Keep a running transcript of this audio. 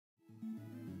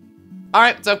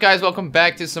Alright, what's up guys? Welcome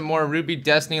back to some more Ruby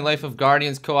Destiny Life of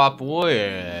Guardians co-op with...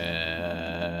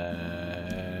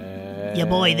 Your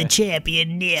boy, the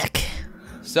champion, Nick.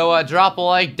 So drop a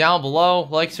like down below.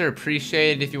 Likes are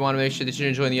appreciated. If you want to make sure that you're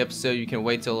enjoying the episode, you can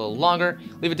wait till a little longer.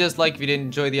 Leave a dislike if you didn't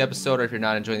enjoy the episode, or if you're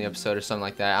not enjoying the episode or something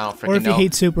like that. I don't freaking know. Or if you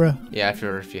hate Supra. Yeah, if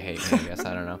you hate me, I guess.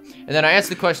 I don't know. And then I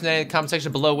answered the question in the comment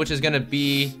section below, which is going to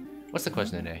be... What's the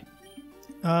question today?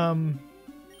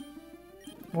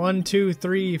 1, 2,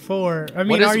 3, 4. I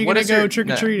mean, are you gonna go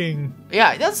trick-or-treating? No.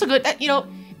 Yeah, that's a good, you know,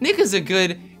 Nick is a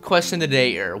good question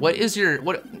today. What is your,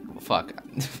 fuck.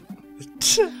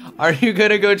 Are you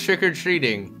gonna go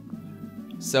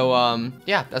trick-or-treating? So,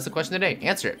 yeah, that's the question today.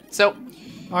 Answer it. So,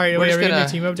 alright, wait, are we gonna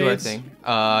do team updates? Thing.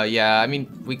 Yeah, I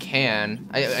mean, we can.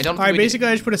 I don't Alright, basically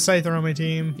I just put a Scyther on my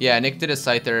team. Yeah, Nick did a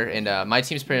Scyther, and my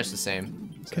team's pretty much the same.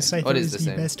 Because Scyther is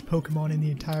the best Pokemon in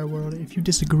the entire world. If you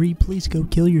disagree, please go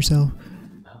kill yourself.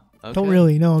 Okay. Don't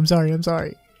really. No, I'm sorry. I'm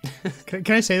sorry.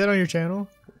 can I say that on your channel?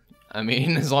 I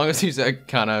mean, as long as you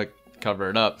kind of cover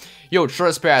it up. Yo,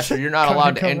 trespasser, you're not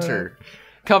allowed to enter.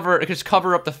 Just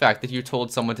cover up the fact that you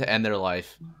told someone to end their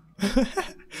life.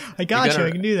 I got you. I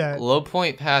can do that. Low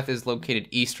Point Path is located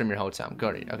east from your hometown.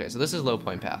 Go to. Okay, so this is Low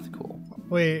Point Path. Cool.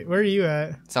 Wait, where are you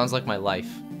at? Sounds like my life.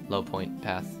 Low Point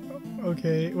Path.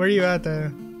 Okay, where are you at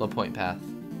though? Low Point Path.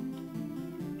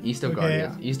 East of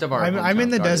Guardians. East of our I'm in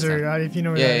the desert, if you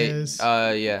know where that is.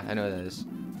 Yeah, I know where that is.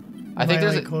 I think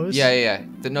there's close? Yeah.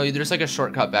 No, there's like a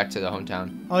shortcut back to the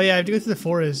hometown. Oh yeah, I have to go through the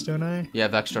forest, don't I? Yeah,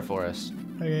 Vextra Forest.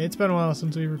 Okay, it's been a while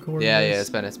since we recorded. Yeah, this.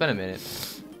 it's been a minute.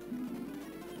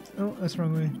 Oh, that's the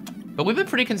wrong way. But we've been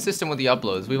pretty consistent with the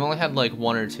uploads. We've only had like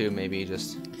 1 or 2 maybe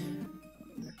just.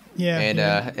 Yeah. And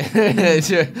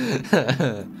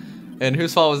and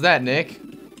whose fault was that, Nick?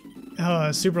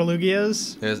 Super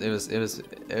Lugia's.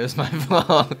 It was my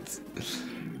fault.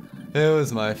 It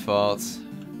was my fault.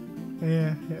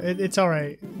 Yeah, it's all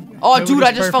right. Oh, dude,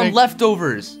 I just found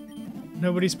leftovers.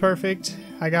 Nobody's perfect.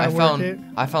 I work it.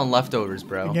 I found leftovers,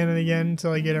 bro. Again and again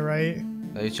until I get it right.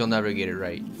 You'll never get it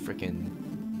right,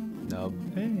 freaking nub.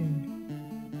 Hey.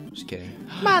 Just kidding.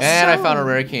 I found a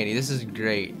rare candy. This is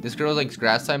great. This girl likes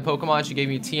grass type Pokemon. She gave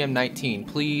me TM19.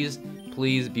 Please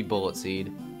be Bullet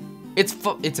Seed.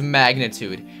 It's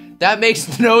magnitude. That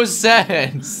makes no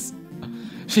sense.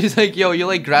 She's like, yo, you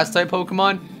like grass type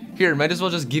Pokemon? Here, might as well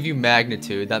just give you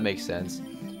magnitude. That makes sense.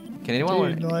 Can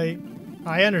anyone like,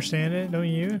 I understand it, don't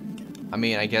you? I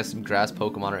mean, I guess grass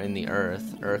Pokemon are in the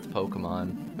earth. Earth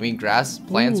Pokemon. I mean, grass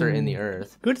plants are in the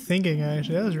earth. Good thinking,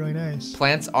 actually. That was really nice.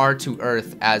 Plants are to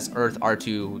earth as earth are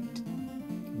to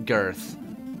girth.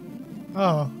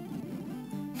 Oh.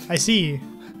 I see.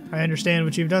 I understand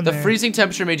what you've done there. The freezing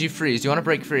temperature made you freeze. Do you want to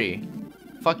break free?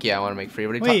 Fuck yeah, I want to make free.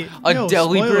 What are you talking? Wait, no,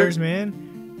 spoilers,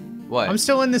 man. What? I'm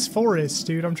still in this forest,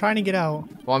 dude. I'm trying to get out.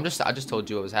 Well, I just told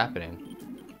you what was happening.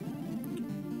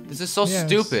 This is so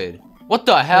stupid. What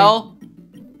the hell?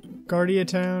 Guardia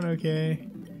Town, okay.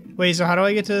 Wait, so how do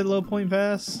I get to Low Point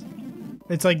Pass?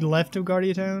 It's like left of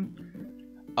Guardia Town?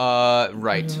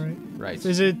 Right.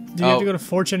 Is it, do you have to go to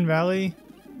Fortune Valley?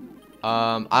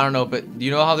 I don't know, but do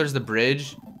you know how there's the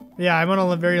bridge? Yeah, I'm on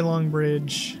a very long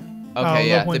bridge. Okay,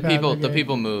 yeah, the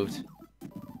people moved.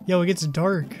 Yo, it gets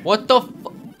dark. What the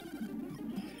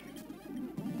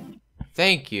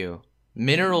Thank you.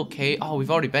 Mineral Cave. Oh, we've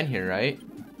already been here, right?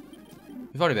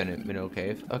 We've already been in Mineral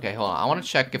Cave. Okay, hold on. I want to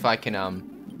check if I can,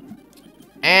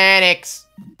 Annex!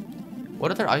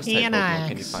 What other ice type Pokemon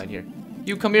can you find here?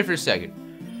 You come here for a second.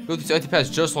 Go through the pass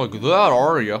just like that,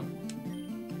 are ya?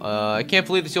 I can't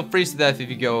believe this. You'll freeze to death if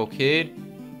you go, kid.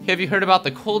 Have you heard about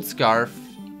the cold scarf?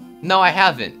 No, I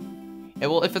haven't.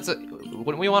 Well, if it's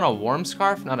wouldn't we want a warm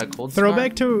scarf, not a cold scarf?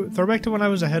 Throwback to when I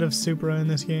was ahead of Supra in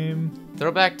this game.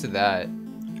 Throwback to that.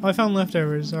 Oh, I found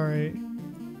leftovers. All right.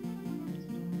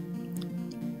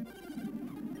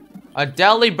 A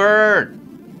Delibird.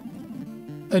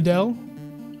 Adele?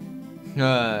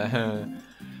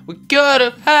 We could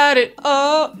have had it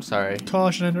all. Sorry.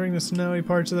 Caution entering the snowy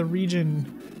parts of the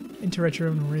region. Into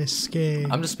room risque.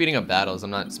 I'm just speeding up battles. I'm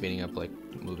not speeding up like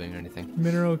moving or anything.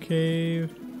 Mineral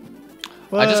Cave.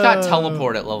 Whoa. I just got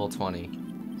teleported at level 20.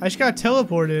 I just got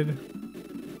teleported.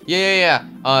 Yeah.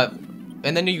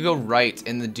 And then you go right,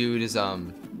 and the dude is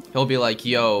he'll be like,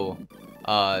 yo,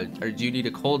 or do you need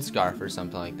a cold scarf or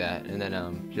something like that? And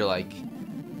then you're like,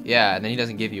 yeah, and then he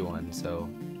doesn't give you one, so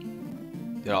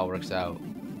it all works out.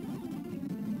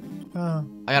 Oh.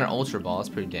 I got an Ultra Ball. That's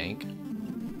pretty dank.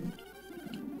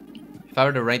 If I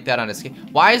were to rank that on a scale,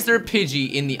 why is there a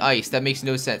Pidgey in the ice? That makes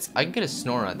no sense. I can get a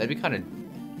Snorunt. That'd be kind of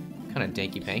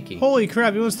danky panky. Holy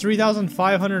crap! It was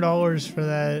 $3,500 for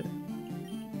that.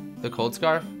 The cold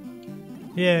scarf?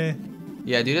 Yeah.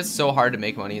 Yeah, dude, it's so hard to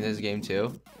make money in this game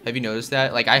too. Have you noticed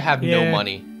that? Like, I have no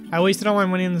money. I wasted all my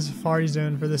money in the Safari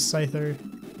Zone for this Scyther.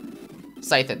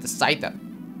 Scyther, the Scyther.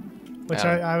 Which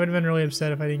I would have been really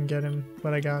upset if I didn't get him,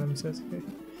 but I got him, so it's okay.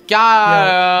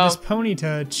 Got him! This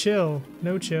Ponyta, chill.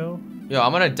 No chill. Yo,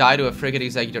 I'm gonna die to a friggin'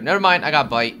 executor. Never mind, I got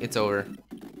bite. It's over.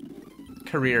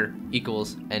 Career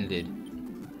equals ended.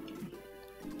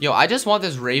 Yo, I just want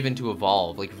this Raven to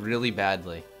evolve, like, really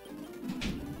badly.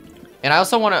 And I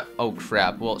also want to... Oh,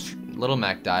 crap. Well, Little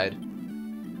Mac died.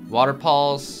 Water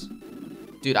Pulse.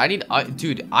 Dude,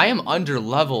 dude, I am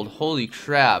under-leveled. Holy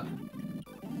crap.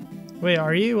 Wait,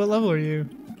 are you? What level are you?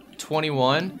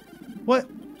 21. What?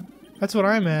 That's what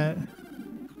I'm at.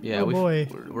 Yeah, oh, boy.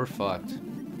 We're fucked.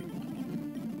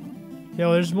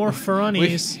 Yo, there's more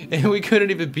Ferunnies. And we couldn't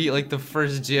even beat, like, the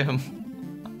first gym.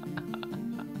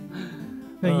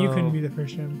 No, you couldn't be the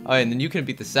first gym. Oh, and then you couldn't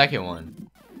beat the second one.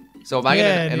 So am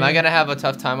I gonna have a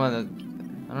tough time on the...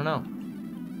 I don't know.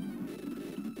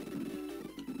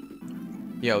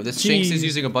 Yo, this Shinx is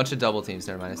using a bunch of double teams.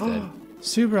 Never mind, it's dead.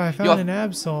 Super, I found an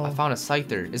Absol. I found a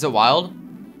Scyther. Is it wild?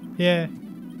 Yeah.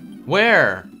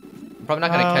 Where? I'm probably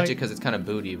not gonna catch it because it's kind of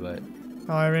booty, but...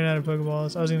 Oh, I ran out of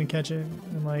Pokeballs. I was gonna catch it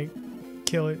and, like,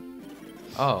 kill it.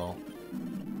 Oh.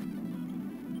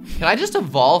 Can I just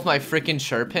evolve my freaking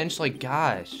Sharpinch? Like,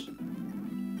 gosh.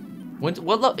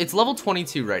 It's level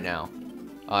 22 right now.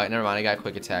 Never mind. I got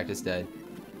quick attack. It's dead.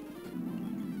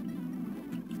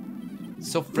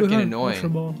 It's so freaking annoying.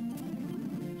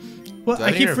 Well,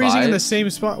 I keep freezing in the same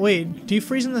spot. Wait, do you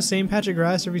freeze in the same patch of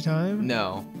grass every time?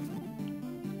 No.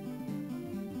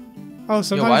 Oh,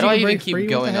 sometimes why do I even even keep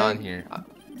going on here?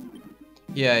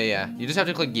 Yeah. You just have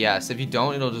to click yes. If you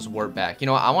don't, it'll just warp back. You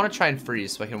know what? I want to try and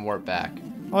freeze so I can warp back.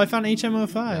 Oh, I found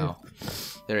HM05. No.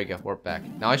 There we go. Warp back.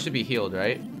 Now I should be healed,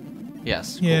 right?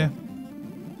 Yes. Cool. Yeah.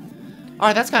 All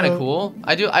right, that's kind of cool.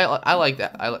 I like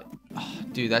that. Oh,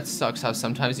 dude, that sucks how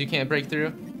sometimes you can't break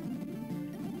through.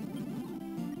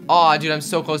 Oh, dude, I'm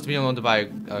so close to being able to buy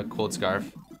a cold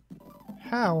scarf.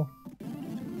 How?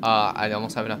 I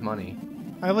almost have enough money.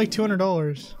 I have like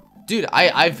 $200. Dude,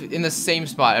 I've in the same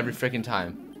spot every freaking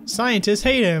time. Scientists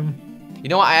hate him. You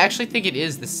know what? I actually think it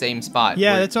is the same spot.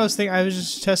 Yeah, that's what I was thinking. I was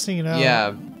just testing it out.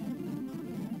 Yeah.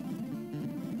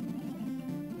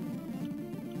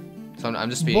 So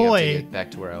I'm just speeding up to get back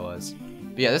to where I was.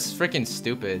 But yeah, this is freaking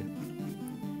stupid.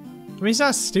 I mean, it's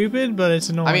not stupid, but it's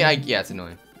annoying. I mean, yeah, it's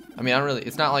annoying. I mean,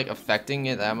 it's not like affecting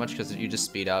it that much because you just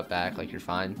speed up back, like you're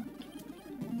fine.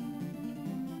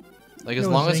 Like as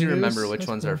long as you remember which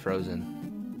ones are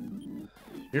frozen,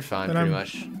 you're fine pretty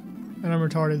much. And I'm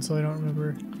retarded, so I don't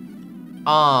remember.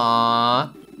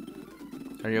 Are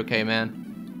you okay,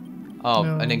 man? Oh,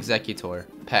 no. An executor.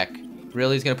 Peck.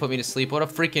 Really? He's gonna put me to sleep? What a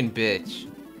freaking bitch.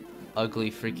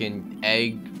 Ugly freaking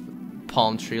egg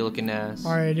palm tree looking ass.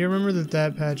 Alright, do you remember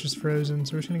that patch is frozen,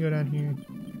 so we're just gonna go down here.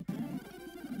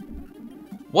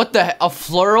 What the heck? A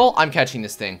Flurl? I'm catching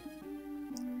this thing.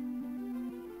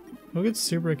 Look at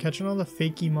Super catching all the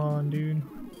Fakemon, dude.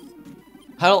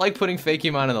 I don't like putting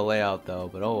Fakemon in the layout though,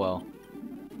 but oh well.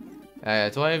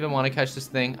 Do I even want to catch this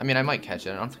thing? I mean, I might catch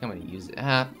it. I don't think I'm going to use it.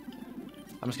 I'm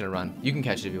just going to run. You can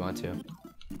catch it if you want to.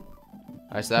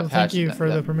 Alright, so that patch... Thank you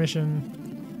for the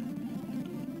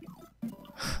permission.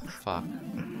 Fuck.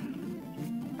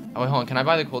 Oh, wait, hold on. Can I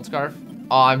buy the cold scarf?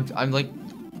 Oh, I'm like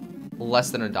less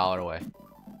than $1 away.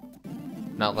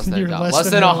 Not less than $1.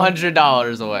 Less than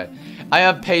 $100 away. I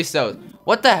have pesos.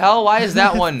 What the hell? Why is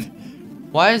that one...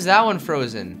 Why is that one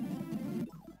frozen?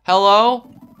 Hello?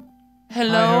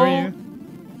 Hello? Hi, how are you?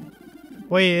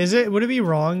 Wait, would it be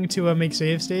wrong to make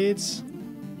save states?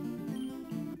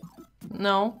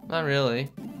 No, not really.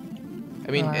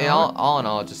 I mean, all in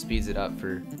all, it just speeds it up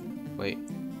for... Wait.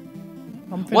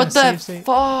 What the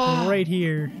fuck? Right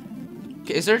here.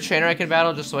 Is there a trainer I can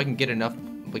battle just so I can get enough,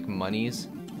 like, monies?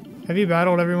 Have you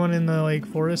battled everyone in the, like,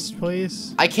 forest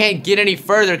place? I can't get any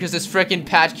further because this frickin'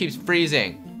 patch keeps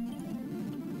freezing.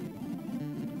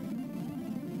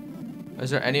 Is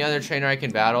there any other trainer I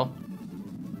can battle?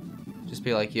 Just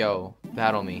be like, yo,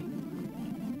 battle me.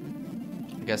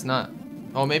 I guess not.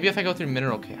 Oh, maybe if I go through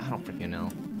Mineral Cave. I don't freaking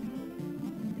know.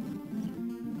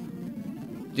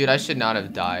 Dude, I should not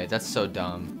have died. That's so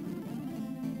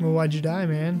dumb. Well, why'd you die,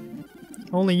 man?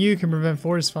 Only you can prevent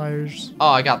forest fires. Oh,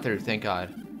 I got through. Thank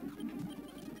God.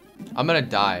 I'm gonna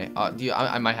die.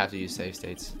 I might have to use save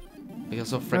states. I feel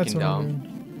so freaking dumb.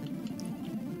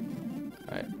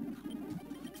 Alright.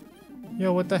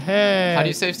 Yo, what the heck? How do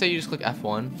you save state? You just click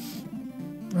F1?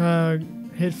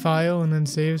 Hit file and then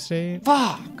save state.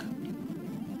 Fuck!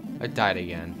 I died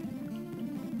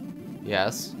again.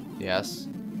 Yes. Yes.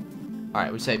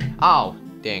 Alright, we're saving. Oh,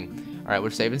 dang. Alright, we're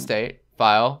saving state.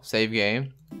 File. Save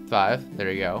game. 5.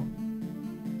 There you go.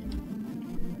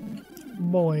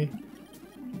 Boy.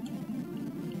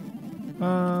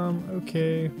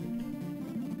 Okay.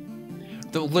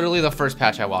 Literally the first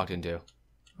patch I walked into.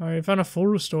 Alright, found a full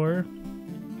restore.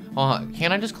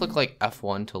 Can't I just click like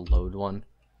F1 to load one?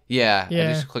 Yeah.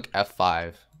 I just click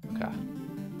F5. Okay.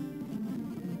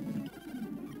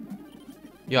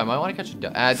 Yeah, I might want to catch a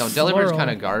no, Deliver's kind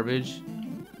of garbage.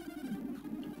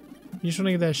 You just want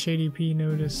to get that Shady P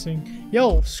noticing.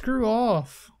 Yo, screw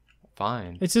off.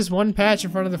 Fine. It's just one patch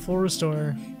in front of the full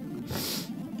restore.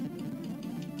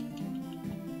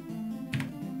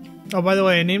 Oh, by the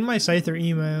way, I named my Scyther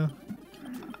Emo.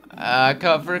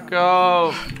 Cover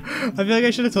Cove. I feel like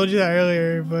I should have told you that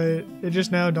earlier, but it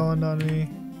just now dawned on me.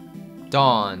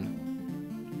 Dawn.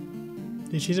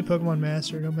 Dude, she's a Pokemon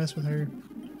master. Don't mess with her.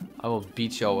 I will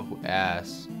beat your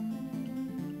ass.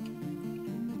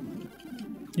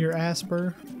 Your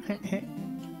Asper. Get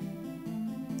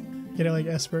it like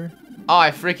Esper? Oh,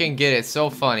 I freaking get it. So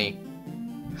funny.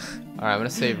 Alright, I'm gonna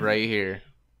save right here.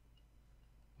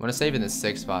 I'm gonna save in the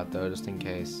 6th spot though, just in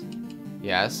case.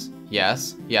 Yes.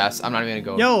 Yes. Yes. I'm not even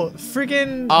gonna go. Yo,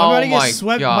 freaking! I'm about to get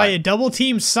swept by a double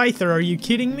team Scyther. Are you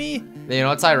kidding me? You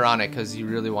know, it's ironic because you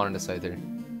really wanted a Scyther.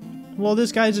 Well,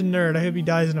 this guy's a nerd. I hope he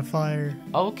dies in a fire.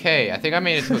 Okay, I think I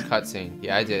made it to a cutscene.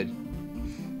 Yeah, I did.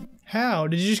 How?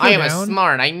 Did you just go down? I am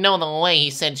smart. I know the way, he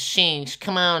said sheesh.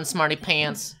 Come on, smarty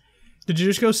pants. Did you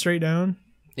just go straight down?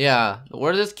 Yeah.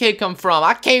 Where did this kid come from?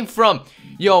 I came from...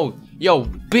 Yo,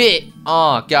 bit.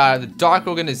 Oh, God. The Dark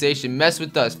Organization messed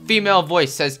with us. Female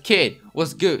voice says, kid,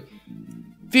 what's good?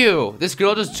 Phew. This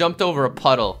girl just jumped over a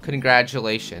puddle.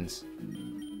 Congratulations.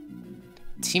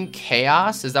 Team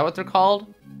Chaos? Is that what they're called?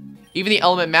 Even the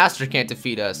Element Master can't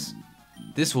defeat us.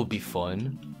 This will be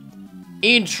fun.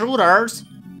 Intruders!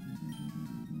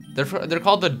 They're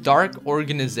called the Dark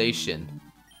Organization.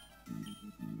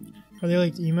 Are they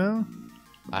like emo?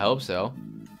 I hope so.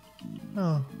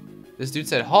 Oh. This dude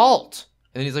said, halt!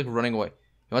 And then he's like running away.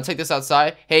 You want to take this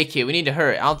outside? Hey kid, we need to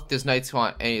hurry. I don't think this night's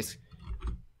want any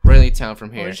Rayleigh Town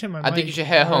from here. I think you should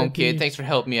head home, kid. Thanks for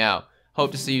helping me out.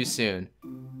 Hope to see you soon.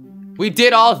 We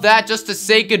did all of that just to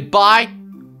say goodbye?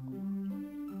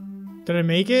 Did I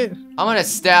make it? I'm gonna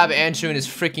stab Andrew in his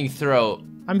freaking throat.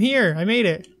 I'm here. I made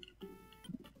it.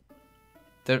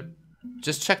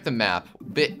 Just check the map.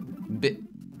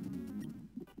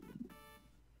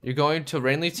 You're going to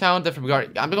Rayleigh Town?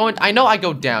 I know I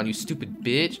go down, you stupid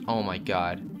bitch. Oh my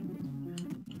god.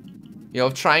 You know,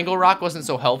 if Triangle Rock wasn't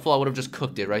so helpful, I would have just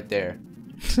cooked it right there.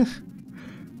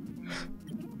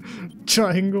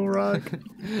 Triangle Rock?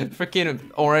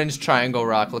 Freaking orange Triangle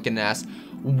Rock looking ass.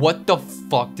 What the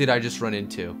fuck did I just run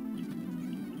into?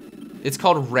 It's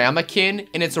called Ramekin,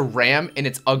 and it's a ram, and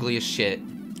it's ugly as shit.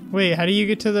 Wait, how do you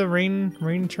get to the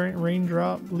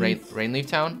raindrop? Rayleigh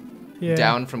Town? Yeah.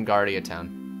 Down from Guardia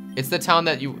Town. It's the town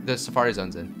that the Safari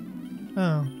Zone's in.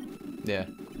 Oh. Yeah.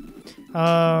 Do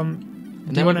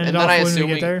you want to end it off when we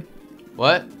get there?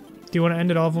 What? Do you want to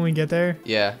end it off when we get there?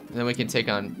 Yeah. And then we can take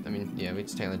on. I mean, yeah, we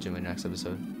can take on the gym in the next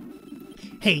episode.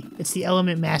 Hey, it's the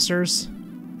Element Masters.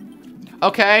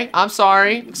 Okay, I'm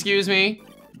sorry. Excuse me.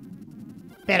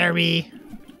 Better be.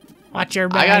 Watch your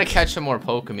back. I gotta catch some more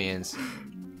Pokemons.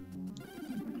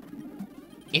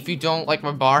 If you don't like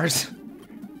my bars.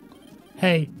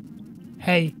 Hey.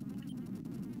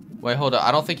 Wait, hold up.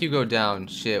 I don't think you go down.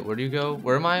 Shit, where do you go?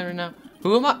 Where am I right now?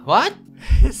 Who am I? What?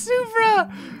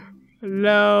 Supra!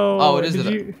 No. Oh, it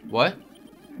is what?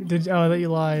 Oh, I thought you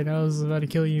lied. I was about to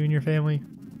kill you and your family.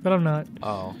 But I'm not.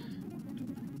 Oh.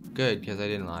 Good, because I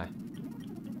didn't lie.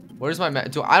 Where's my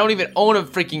map? I don't even own a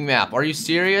freaking map. Are you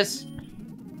serious?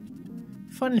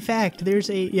 Fun fact,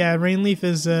 there's a... Yeah, Rainleaf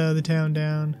is the town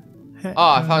down. Oh,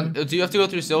 I found... Do you have to go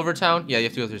through Silver Town? Yeah, you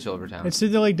have to go through Silver Town. It's through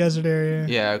the, like, desert area.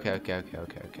 Yeah, okay.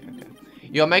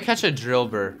 Yo, I might catch a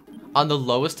Drillbur on the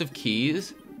lowest of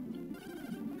keys.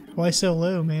 Why so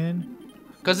low, man?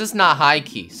 Because it's not high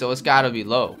key, so it's gotta be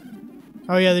low.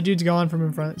 Oh, yeah, the dude's gone from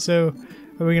in front. So,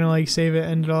 are we gonna, like, save it,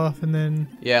 end it off, and then...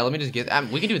 Yeah, let me just get...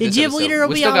 we can do it this episode. The gym leader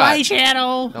will be on my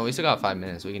channel! No, we still got 5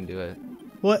 minutes. We can do it.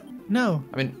 What? No.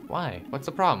 I mean, why? What's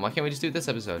the problem? Why can't we just do it this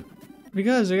episode?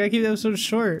 Because we gotta keep the episode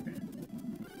short.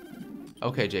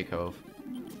 Okay, J Cove.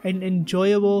 And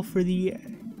enjoyable for the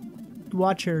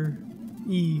watcher.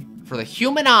 For the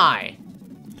human eye.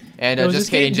 And just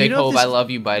kidding, J Cove, I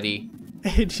love you, buddy.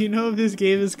 Do you know if this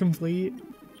game is complete?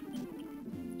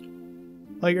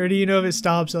 Like, or do you know if it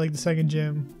stops at like the second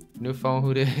gym? New phone,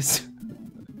 who this?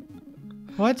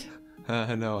 What?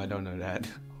 No, I don't know that.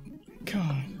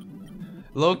 God.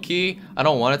 Low key, I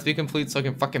don't want it to be complete so I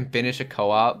can fucking finish a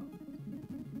co-op.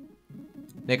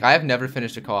 Nick, I have never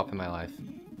finished a co-op in my life.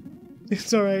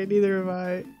 It's alright, neither have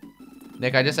I.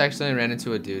 Nick, I just accidentally ran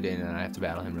into a dude and I have to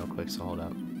battle him real quick, so hold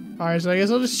up. Alright, so I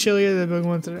guess I'll just chill you the big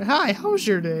one today. Hi, how was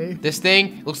your day? This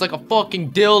thing looks like a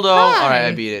fucking dildo. Alright,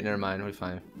 I beat it. Never mind. We're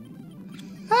fine.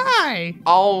 Hi.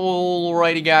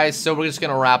 Alrighty, guys. So we're just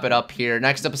going to wrap it up here.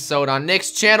 Next episode on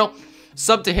Nick's channel.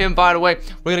 Sub to him, by the way.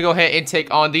 We're going to go ahead and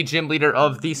take on the gym leader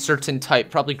of the certain type.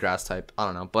 Probably grass type. I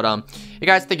don't know. But, hey,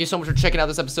 guys, thank you so much for checking out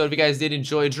this episode. If you guys did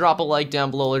enjoy, drop a like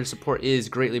down below. Your support is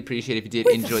greatly appreciated if you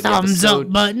did enjoy the thumbs episode.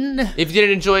 up button. If you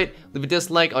didn't enjoy it, leave a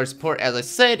dislike or support, as I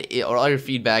said, or all your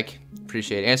feedback.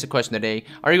 Appreciate it. Answer the question today.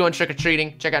 Are you going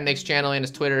trick-or-treating? Check out Nick's channel and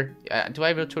his Twitter. Do I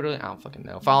have a Twitter? I don't fucking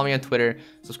know. Follow me on Twitter.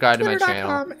 Subscribe to my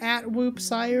channel. At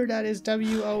Whoopsire. That is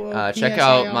WOOPSIRE. Check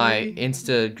out my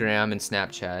Instagram and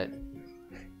Snapchat.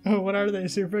 Oh, what are they,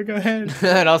 Super? Go ahead.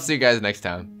 And I'll see you guys next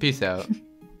time. Peace out.